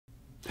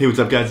Hey, what's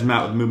up guys, it's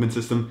Matt with Movement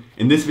System.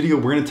 In this video,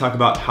 we're gonna talk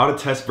about how to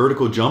test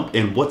vertical jump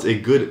and what's a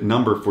good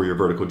number for your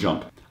vertical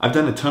jump. I've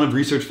done a ton of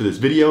research for this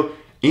video,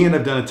 and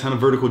I've done a ton of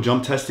vertical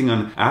jump testing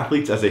on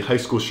athletes as a high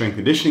school strength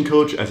conditioning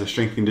coach, as a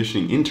strength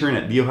conditioning intern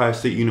at The Ohio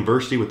State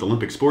University with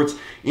Olympic sports,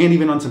 and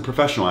even on some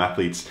professional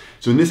athletes.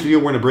 So in this video,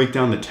 we're gonna break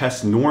down the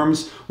test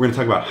norms. We're gonna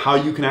talk about how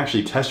you can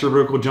actually test your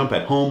vertical jump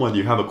at home, whether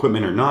you have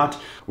equipment or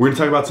not. We're gonna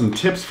talk about some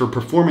tips for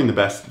performing the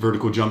best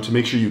vertical jump to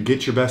make sure you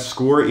get your best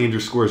score and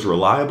your score is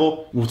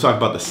reliable. We'll talk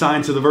about the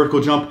science of the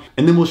vertical jump,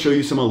 and then we'll show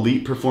you some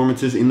elite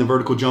performances in the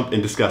vertical jump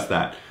and discuss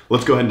that.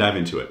 Let's go ahead and dive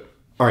into it.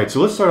 All right,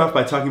 so let's start off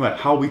by talking about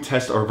how we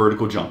test our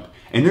vertical jump.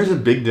 And there's a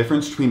big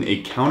difference between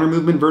a counter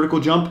movement vertical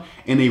jump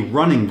and a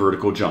running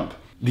vertical jump.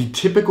 The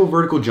typical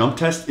vertical jump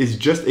test is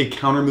just a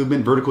counter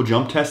movement vertical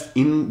jump test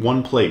in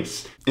one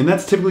place. And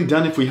that's typically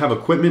done if we have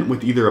equipment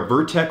with either a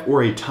Vertec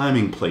or a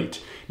timing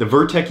plate. The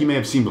Vertec you may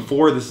have seen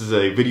before. This is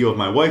a video of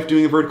my wife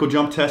doing a vertical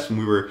jump test when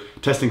we were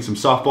testing some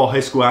softball high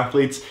school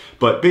athletes.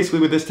 But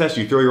basically with this test,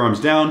 you throw your arms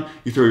down,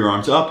 you throw your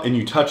arms up, and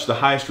you touch the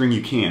highest ring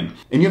you can.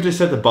 And you have to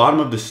set the bottom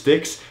of the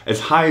sticks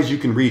as high as you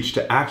can reach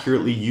to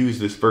accurately use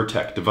this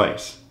Vertec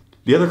device.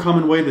 The other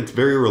common way that's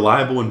very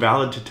reliable and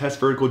valid to test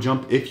vertical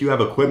jump if you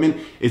have equipment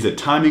is a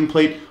timing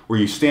plate, where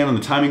you stand on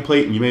the timing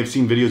plate, and you may have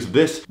seen videos of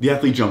this. The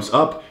athlete jumps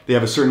up, they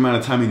have a certain amount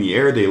of time in the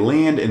air, they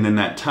land, and then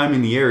that time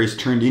in the air is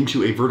turned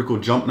into a vertical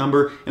jump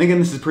number. And again,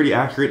 this is pretty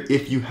accurate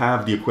if you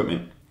have the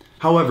equipment.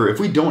 However, if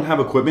we don't have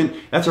equipment,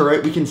 that's all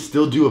right. We can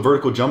still do a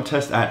vertical jump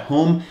test at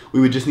home. We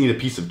would just need a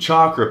piece of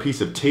chalk or a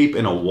piece of tape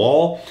and a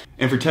wall.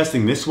 And for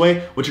testing this way,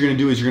 what you're gonna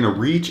do is you're gonna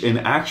reach and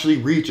actually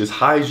reach as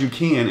high as you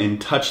can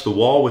and touch the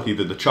wall with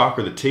either the chalk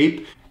or the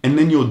tape. And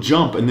then you'll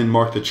jump and then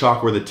mark the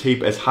chalk or the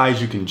tape as high as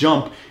you can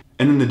jump.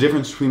 And then the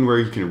difference between where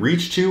you can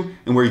reach to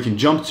and where you can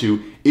jump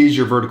to is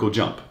your vertical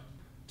jump.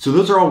 So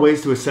those are all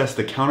ways to assess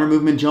the counter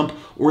movement jump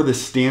or the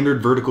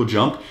standard vertical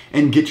jump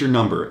and get your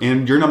number.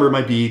 And your number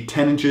might be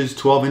 10 inches,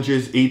 12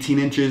 inches, 18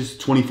 inches,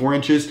 24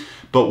 inches.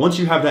 But once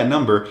you have that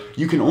number,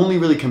 you can only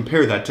really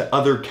compare that to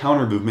other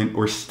counter movement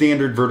or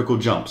standard vertical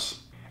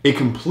jumps. A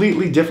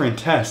completely different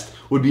test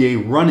would be a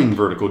running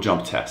vertical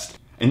jump test.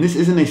 And this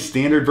isn't a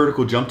standard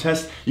vertical jump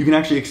test. You can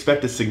actually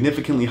expect a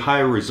significantly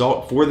higher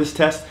result for this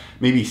test,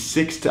 maybe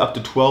 6 to up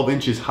to 12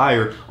 inches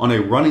higher on a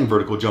running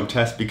vertical jump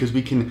test, because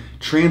we can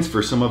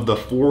transfer some of the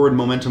forward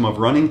momentum of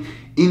running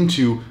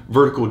into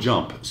vertical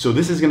jump. So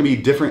this is gonna be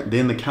different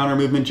than the counter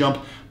movement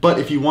jump, but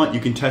if you want, you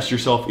can test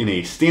yourself in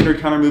a standard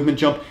counter movement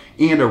jump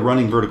and a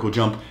running vertical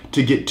jump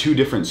to get two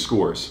different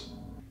scores.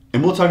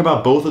 And we'll talk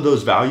about both of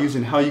those values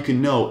and how you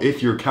can know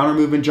if your counter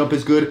movement jump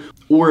is good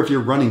or if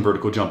your running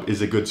vertical jump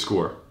is a good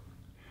score.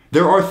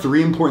 There are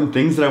 3 important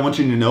things that I want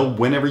you to know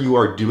whenever you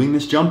are doing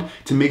this jump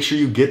to make sure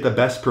you get the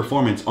best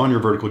performance on your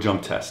vertical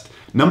jump test.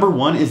 Number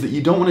 1 is that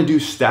you don't want to do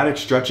static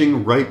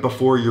stretching right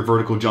before your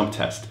vertical jump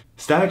test.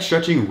 Static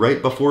stretching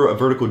right before a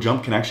vertical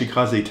jump can actually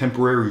cause a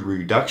temporary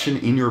reduction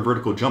in your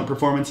vertical jump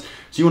performance,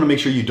 so you want to make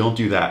sure you don't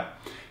do that.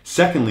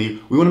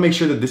 Secondly, we want to make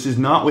sure that this is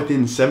not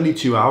within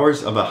 72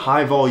 hours of a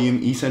high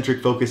volume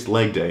eccentric focused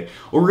leg day,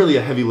 or really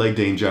a heavy leg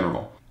day in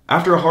general.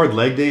 After a hard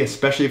leg day,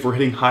 especially if we're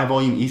hitting high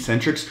volume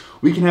eccentrics,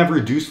 we can have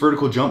reduced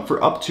vertical jump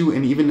for up to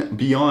and even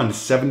beyond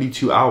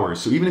 72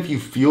 hours. So even if you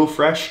feel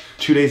fresh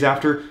 2 days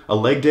after a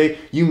leg day,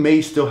 you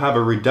may still have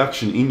a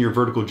reduction in your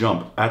vertical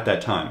jump at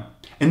that time.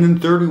 And then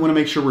third, we want to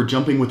make sure we're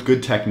jumping with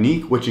good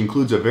technique, which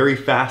includes a very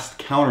fast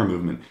counter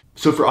movement.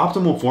 So for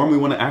optimal form, we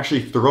want to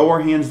actually throw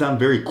our hands down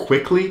very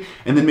quickly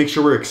and then make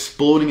sure we're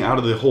exploding out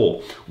of the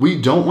hole.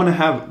 We don't want to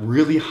have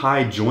really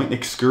high joint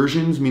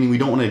excursions, meaning we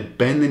don't want to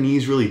bend the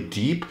knees really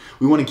deep.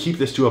 We want to keep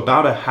this to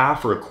about a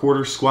half or a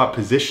quarter squat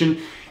position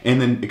and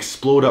then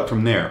explode up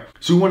from there.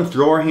 So we want to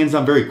throw our hands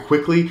down very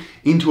quickly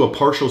into a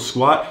partial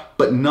squat,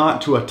 but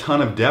not to a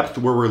ton of depth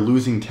where we're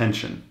losing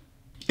tension.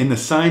 And the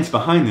science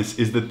behind this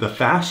is that the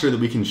faster that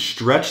we can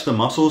stretch the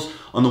muscles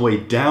on the way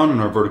down in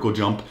our vertical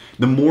jump,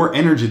 the more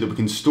energy that we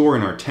can store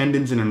in our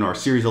tendons and in our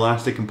series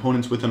elastic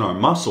components within our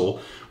muscle,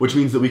 which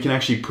means that we can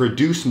actually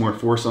produce more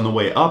force on the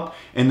way up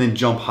and then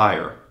jump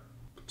higher.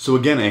 So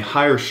again, a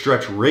higher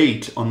stretch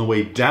rate on the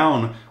way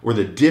down or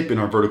the dip in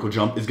our vertical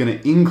jump is going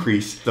to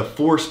increase the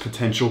force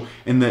potential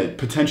and the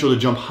potential to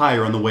jump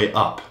higher on the way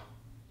up.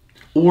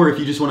 Or if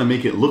you just want to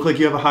make it look like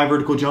you have a high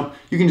vertical jump,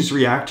 you can just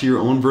react to your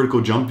own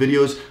vertical jump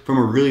videos from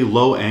a really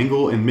low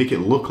angle and make it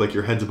look like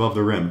your head's above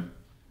the rim.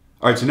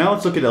 All right, so now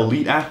let's look at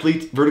elite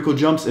athlete vertical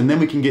jumps, and then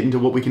we can get into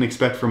what we can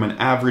expect from an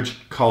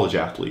average college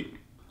athlete.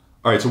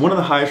 All right, so one of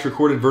the highest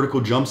recorded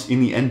vertical jumps in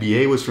the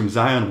NBA was from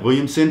Zion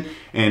Williamson,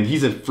 and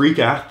he's a freak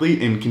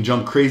athlete and can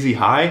jump crazy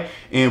high.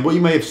 And what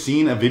you might have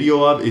seen a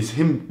video of is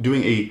him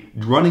doing a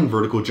running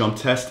vertical jump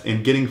test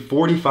and getting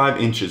 45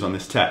 inches on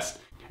this test.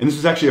 And this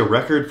was actually a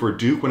record for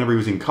Duke whenever he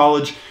was in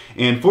college,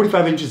 and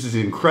 45 inches is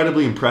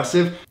incredibly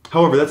impressive.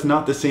 However, that's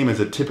not the same as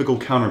a typical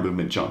counter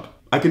movement jump.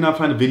 I could not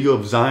find a video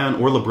of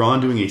Zion or LeBron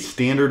doing a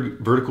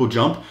standard vertical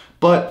jump,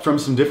 but from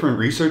some different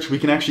research, we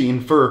can actually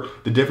infer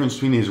the difference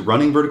between his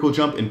running vertical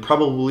jump and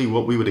probably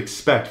what we would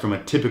expect from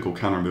a typical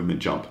counter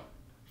movement jump.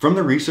 From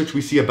the research,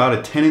 we see about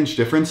a 10-inch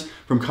difference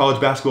from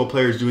college basketball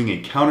players doing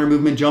a counter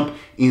movement jump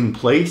in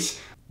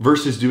place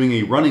versus doing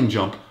a running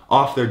jump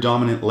off their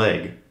dominant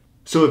leg.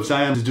 So if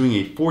Zion is doing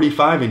a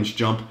 45-inch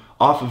jump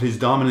off of his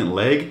dominant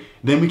leg,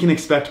 then we can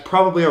expect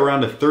probably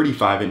around a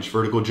 35-inch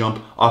vertical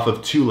jump off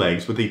of two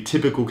legs with a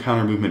typical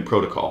counter movement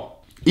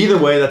protocol. Either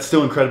way, that's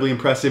still incredibly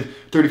impressive.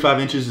 35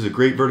 inches is a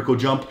great vertical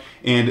jump,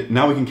 and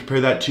now we can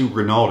compare that to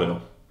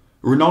Ronaldo.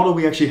 Ronaldo,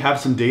 we actually have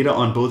some data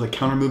on both a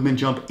counter movement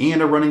jump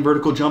and a running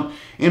vertical jump,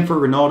 and for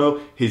Ronaldo,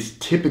 his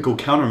typical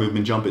counter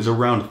movement jump is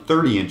around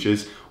 30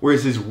 inches,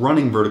 whereas his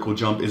running vertical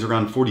jump is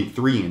around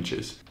 43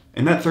 inches.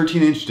 And that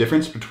 13-inch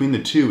difference between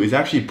the two is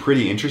actually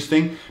pretty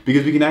interesting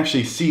because we can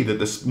actually see that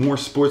the more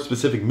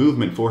sport-specific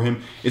movement for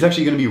him is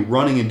actually going to be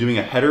running and doing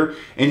a header,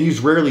 and he's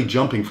rarely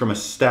jumping from a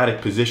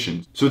static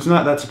position. So it's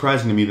not that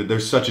surprising to me that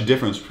there's such a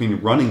difference between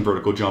running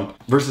vertical jump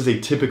versus a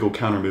typical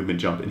counter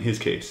movement jump in his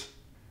case.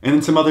 And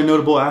then some other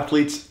notable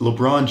athletes,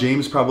 LeBron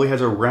James probably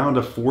has around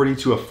a 40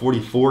 to a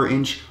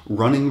 44-inch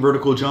running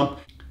vertical jump,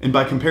 and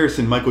by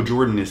comparison, Michael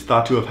Jordan is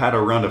thought to have had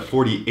around a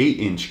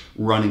 48-inch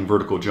running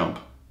vertical jump.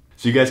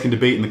 So you guys can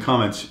debate in the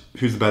comments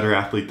who's the better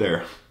athlete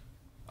there.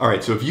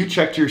 Alright, so if you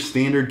checked your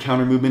standard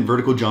counter movement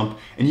vertical jump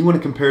and you want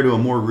to compare to a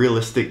more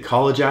realistic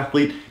college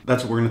athlete,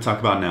 that's what we're going to talk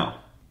about now.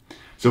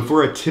 So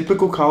for a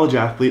typical college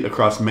athlete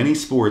across many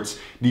sports,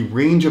 the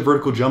range of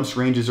vertical jumps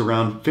ranges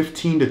around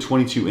 15 to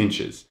 22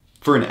 inches.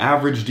 For an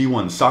average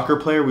D1 soccer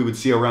player, we would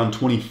see around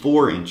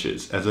 24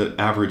 inches as an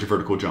average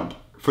vertical jump.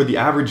 For the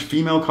average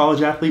female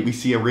college athlete, we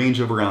see a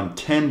range of around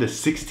 10 to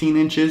 16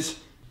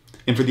 inches.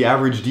 And for the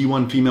average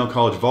D1 female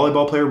college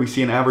volleyball player, we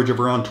see an average of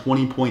around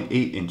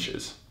 20.8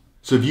 inches.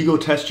 So if you go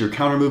test your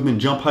counter movement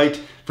jump height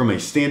from a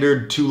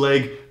standard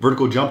two-leg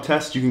vertical jump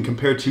test, you can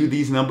compare to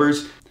these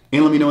numbers,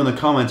 and let me know in the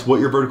comments what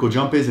your vertical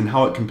jump is and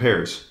how it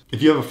compares.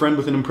 If you have a friend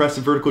with an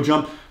impressive vertical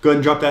jump, go ahead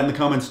and drop that in the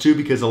comments too,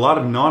 because a lot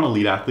of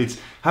non-elite athletes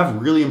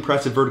have really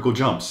impressive vertical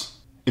jumps.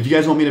 If you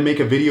guys want me to make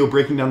a video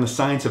breaking down the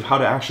science of how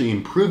to actually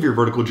improve your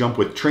vertical jump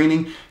with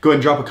training, go ahead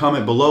and drop a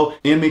comment below,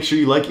 and make sure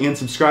you like and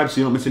subscribe so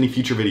you don't miss any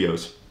future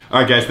videos.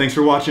 Alright guys, thanks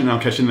for watching, and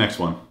I'll catch you in the next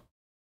one.